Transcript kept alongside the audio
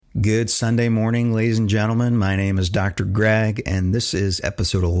Good Sunday morning, ladies and gentlemen. My name is Dr. Greg, and this is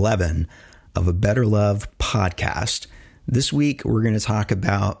episode 11 of A Better Love podcast. This week, we're going to talk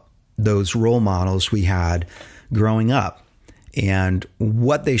about those role models we had growing up and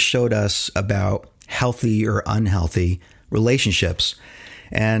what they showed us about healthy or unhealthy relationships.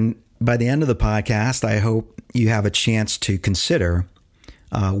 And by the end of the podcast, I hope you have a chance to consider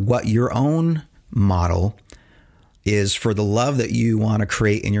what your own model is for the love that you want to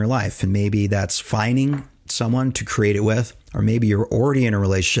create in your life. And maybe that's finding someone to create it with, or maybe you're already in a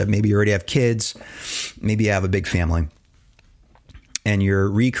relationship. Maybe you already have kids. Maybe you have a big family and you're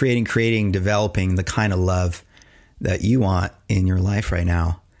recreating, creating, developing the kind of love that you want in your life right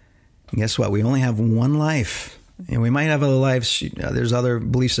now. And guess what? We only have one life, and we might have other lives. There's other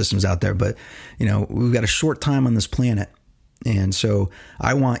belief systems out there, but we've got a short time on this planet. And so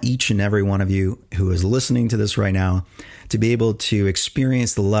I want each and every one of you who is listening to this right now to be able to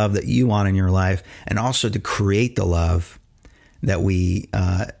experience the love that you want in your life, and also to create the love that we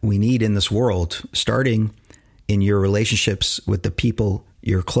need in this world, starting in your relationships with the people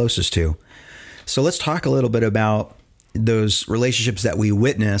you're closest to. So let's talk a little bit about those relationships that we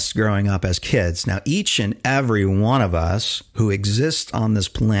witnessed growing up as kids. Now, each and every one of us who exists on this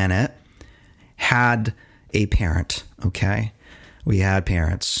planet had a parent, okay? We had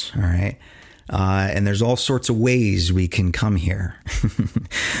parents, all right? And there's all sorts of ways we can come here.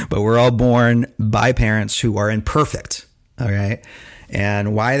 But we're all born by parents who are imperfect, all right?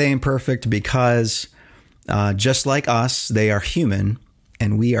 And why are they imperfect? Because just like us, they are human,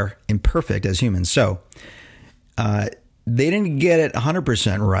 and we are imperfect as humans. So they didn't get it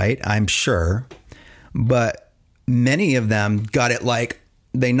 100% right, I'm sure, but many of them got it like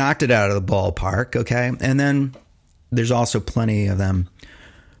they knocked it out of the ballpark, okay? And then there's also plenty of them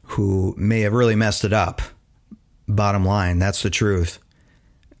who may have really messed it up. Bottom line, that's the truth.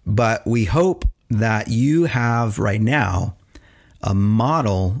 But we hope that you have right now a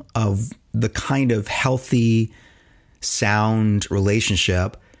model of the kind of healthy, sound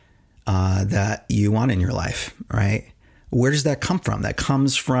relationship that you want in your life, right? Where does that come from? That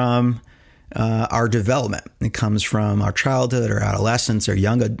comes from our development. It comes from our childhood or adolescence or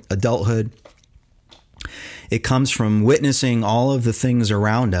young adulthood. It comes from witnessing all of the things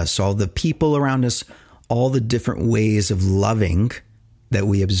around us, all the people around us, all the different ways of loving that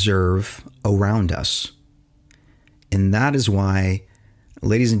we observe around us. And that is why,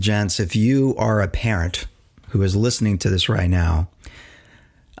 ladies and gents, if you are a parent who is listening to this right now,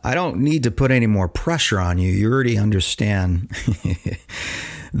 I don't need to put any more pressure on you. You already understand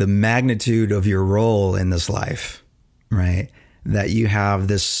the magnitude of your role in this life, right? That you have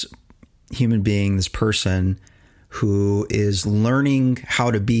this human being, this person who is learning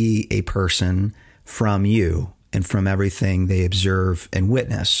how to be a person from you and from everything they observe and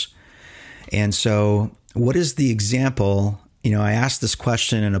witness. And so what is the example? I asked this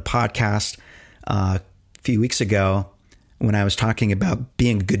question in a podcast a few weeks ago when I was talking about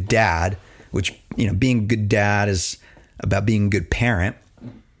being a good dad, which, being a good dad is about being a good parent.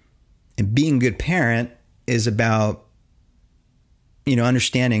 And being a good parent is about,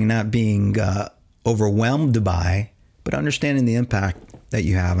 understanding, not being overwhelmed by, but understanding the impact that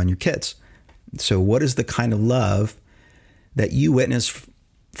you have on your kids. So what is the kind of love that you witness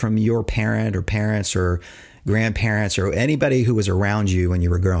from your parent or parents or grandparents or anybody who was around you when you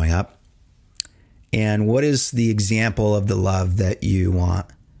were growing up? And what is the example of the love that you want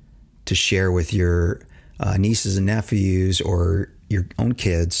to share with your nieces and nephews or your own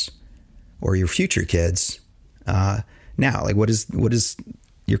kids or your future kids now? Like, what is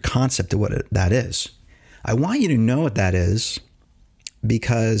your concept of what that is? I want you to know what that is,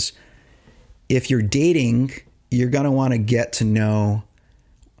 because if you're dating, you're going to want to get to know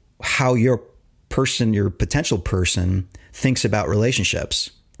how your potential person thinks about relationships,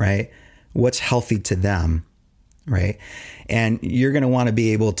 right? What's healthy to them, right? And you're going to want to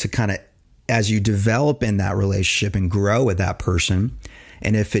be able to kind of, as you develop in that relationship and grow with that person,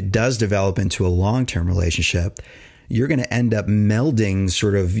 and if it does develop into a long-term relationship, you're going to end up melding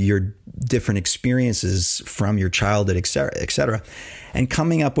sort of your different experiences from your childhood, et cetera, and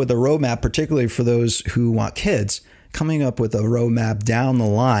coming up with a roadmap, particularly for those who want kids, coming up with a roadmap down the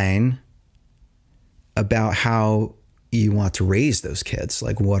line about how you want to raise those kids.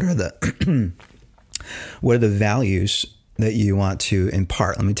 Like, what are the values that you want to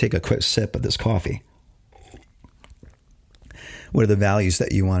impart? Let me take a quick sip of this coffee. What are the values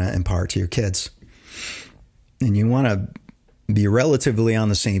that you want to impart to your kids? And you want to be relatively on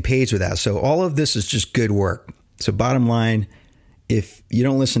the same page with that. So all of this is just good work. So bottom line, if you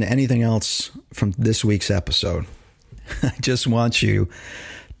don't listen to anything else from this week's episode, I just want you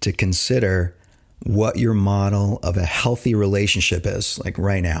to consider what your model of a healthy relationship is, like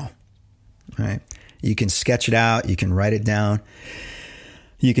right now. Right? You can sketch it out. You can write it down.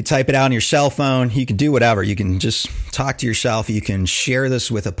 You can type it out on your cell phone. You can do whatever. You can just talk to yourself. You can share this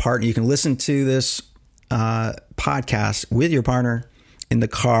with a partner. You can listen to this podcast with your partner in the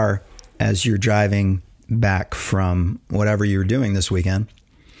car as you're driving back from whatever you're doing this weekend.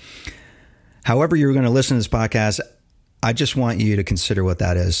 However you're going to listen to this podcast, I just want you to consider what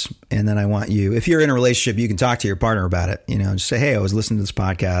that is. And then I want you, if you're in a relationship, you can talk to your partner about it. Just say, hey, I was listening to this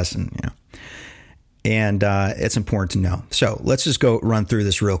podcast, and it's important to know. So let's just go run through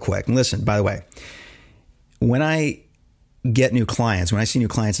this real quick. And listen, by the way, when I get new clients, when I see new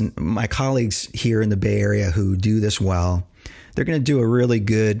clients, and my colleagues here in the Bay Area who do this well, they're going to do a really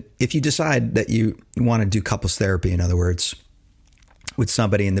good, if you decide that you want to do couples therapy, in other words, with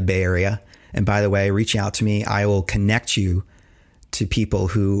somebody in the Bay Area. And by the way, reach out to me. I will connect you to people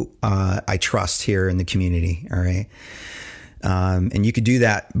who I trust here in the community. All right. And you could do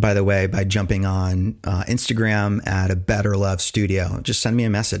that, by the way, by jumping on Instagram at A Better Love Studio. Just send me a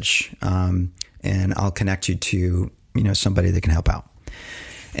message and I'll connect you to, somebody that can help out.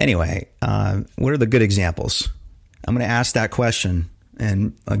 Anyway, what are the good examples? I'm going to ask that question.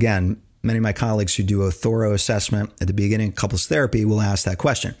 And again, many of my colleagues who do a thorough assessment at the beginning of couples therapy will ask that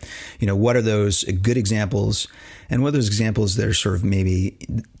question. What are those good examples? And what are those examples that are sort of maybe,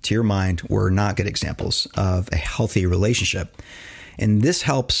 to your mind, were not good examples of a healthy relationship? And this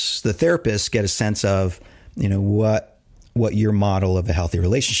helps the therapist get a sense of, what your model of a healthy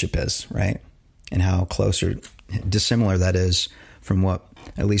relationship is, right? And how close or dissimilar that is from what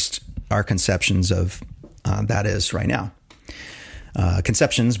at least our conceptions of that is right now.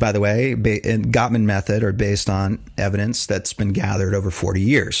 Conceptions, by the way, in Gottman method are based on evidence that's been gathered over 40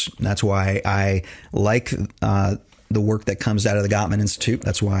 years. And that's why I like the work that comes out of the Gottman Institute.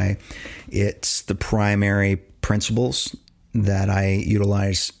 That's why it's the primary principles that I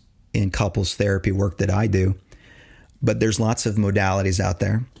utilize in couples therapy work that I do. But there's lots of modalities out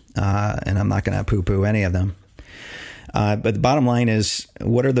there, and I'm not going to poo-poo any of them. But the bottom line is,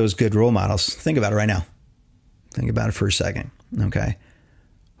 what are those good role models? Think about it right now. Think about it for a second. Okay.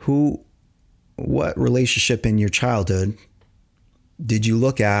 What relationship in your childhood did you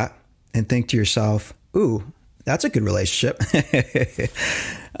look at and think to yourself, ooh, that's a good relationship.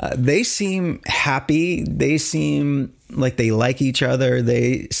 They seem happy. They seem like they like each other.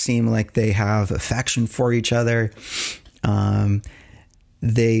 They seem like they have affection for each other.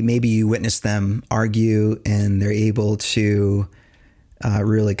 Maybe you witness them argue and they're able to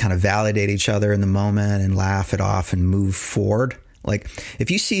really kind of validate each other in the moment and laugh it off and move forward. Like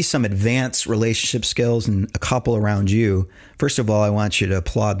if you see some advanced relationship skills in a couple around you, first of all, I want you to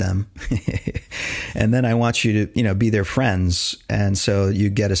applaud them. And then I want you to, be their friends. And so you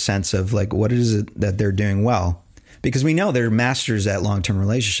get a sense of like, what is it that they're doing well? Because we know they're masters at long-term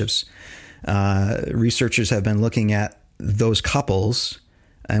relationships. Researchers have been looking at those couples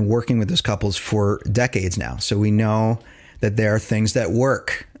and working with those couples for decades now. So we know that there are things that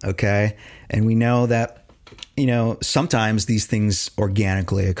work. Okay. And we know that, sometimes these things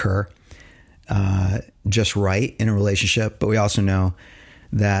organically occur just right in a relationship, but we also know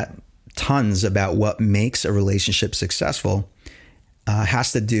that tons about what makes a relationship successful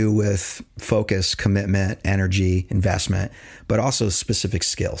has to do with focus, commitment, energy, investment, but also specific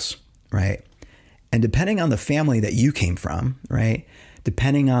skills, right? And depending on the family that you came from, right,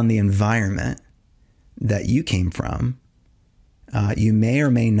 depending on the environment that you came from, you may or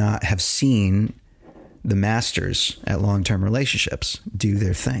may not have seen the masters at long-term relationships do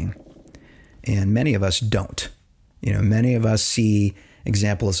their thing. And many of us don't. Many of us see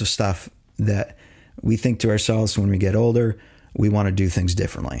examples of stuff that we think to ourselves when we get older, we want to do things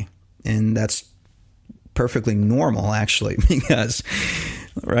differently. And that's perfectly normal, actually, because,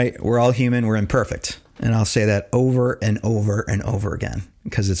 right, we're all human, we're imperfect. And I'll say that over and over and over again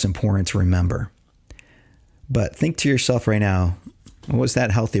because it's important to remember. But think to yourself right now, what was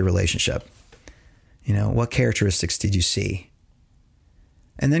that healthy relationship? What characteristics did you see?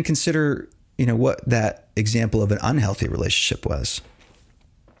 And then consider, what that example of an unhealthy relationship was.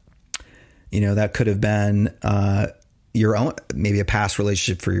 That could have been your own, maybe a past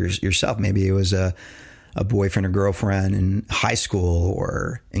relationship for yourself. Maybe it was a boyfriend or girlfriend in high school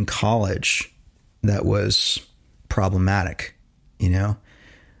or in college that was problematic,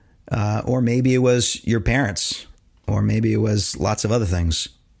 or maybe it was your parents, or maybe it was lots of other things.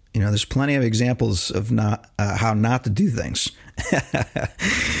 There's plenty of examples of how not to do things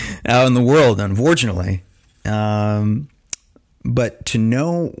out in the world, unfortunately. But to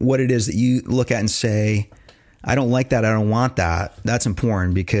know what it is that you look at and say, I don't like that. I don't want that. That's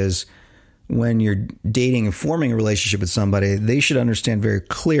important, because when you're dating and forming a relationship with somebody, they should understand very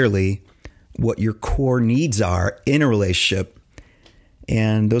clearly what your core needs are in a relationship.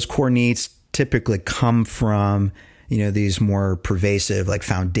 And those core needs typically come from, these more pervasive, like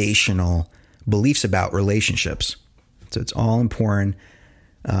foundational beliefs about relationships. So it's all important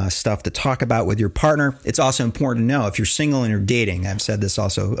stuff to talk about with your partner. It's also important to know if you're single and you're dating. I've said this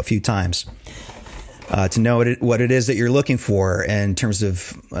also a few times. To know what it is that you're looking for in terms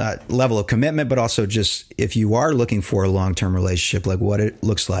of level of commitment, but also just if you are looking for a long-term relationship, like what it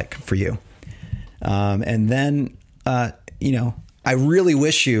looks like for you. And then, I really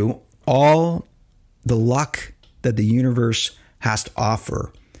wish you all the luck that the universe has to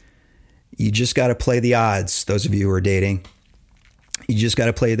offer. You just got to play the odds. Those of you who are dating, you just got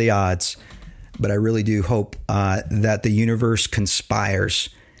to play the odds. But I really do hope that the universe conspires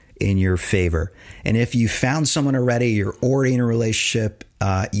in your favor. And if you found someone already, you're already in a relationship,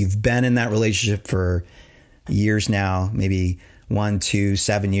 you've been in that relationship for years now, maybe 1, 2,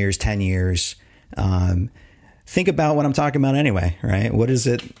 7 years, 10 years. Think about what I'm talking about anyway, right? What is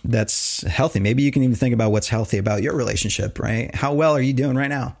it that's healthy? Maybe you can even think about what's healthy about your relationship, right? How well are you doing right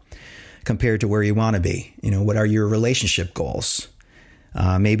now compared to where you want to be? What are your relationship goals?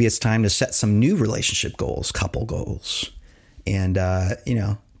 Maybe it's time to set some new relationship goals, couple goals, and,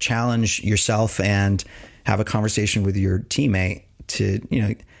 challenge yourself and have a conversation with your teammate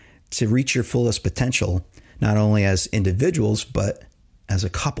to reach your fullest potential, not only as individuals, but as a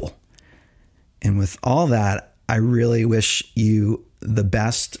couple. And with all that, I really wish you the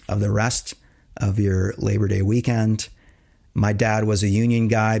best of the rest of your Labor Day weekend. My dad was a union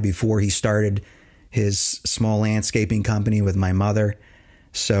guy before he started his small landscaping company with my mother.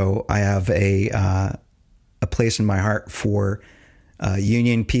 So I have a place in my heart for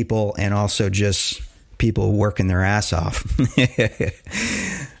union people and also just people working their ass off.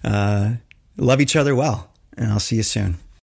 Love each other well, and I'll see you soon.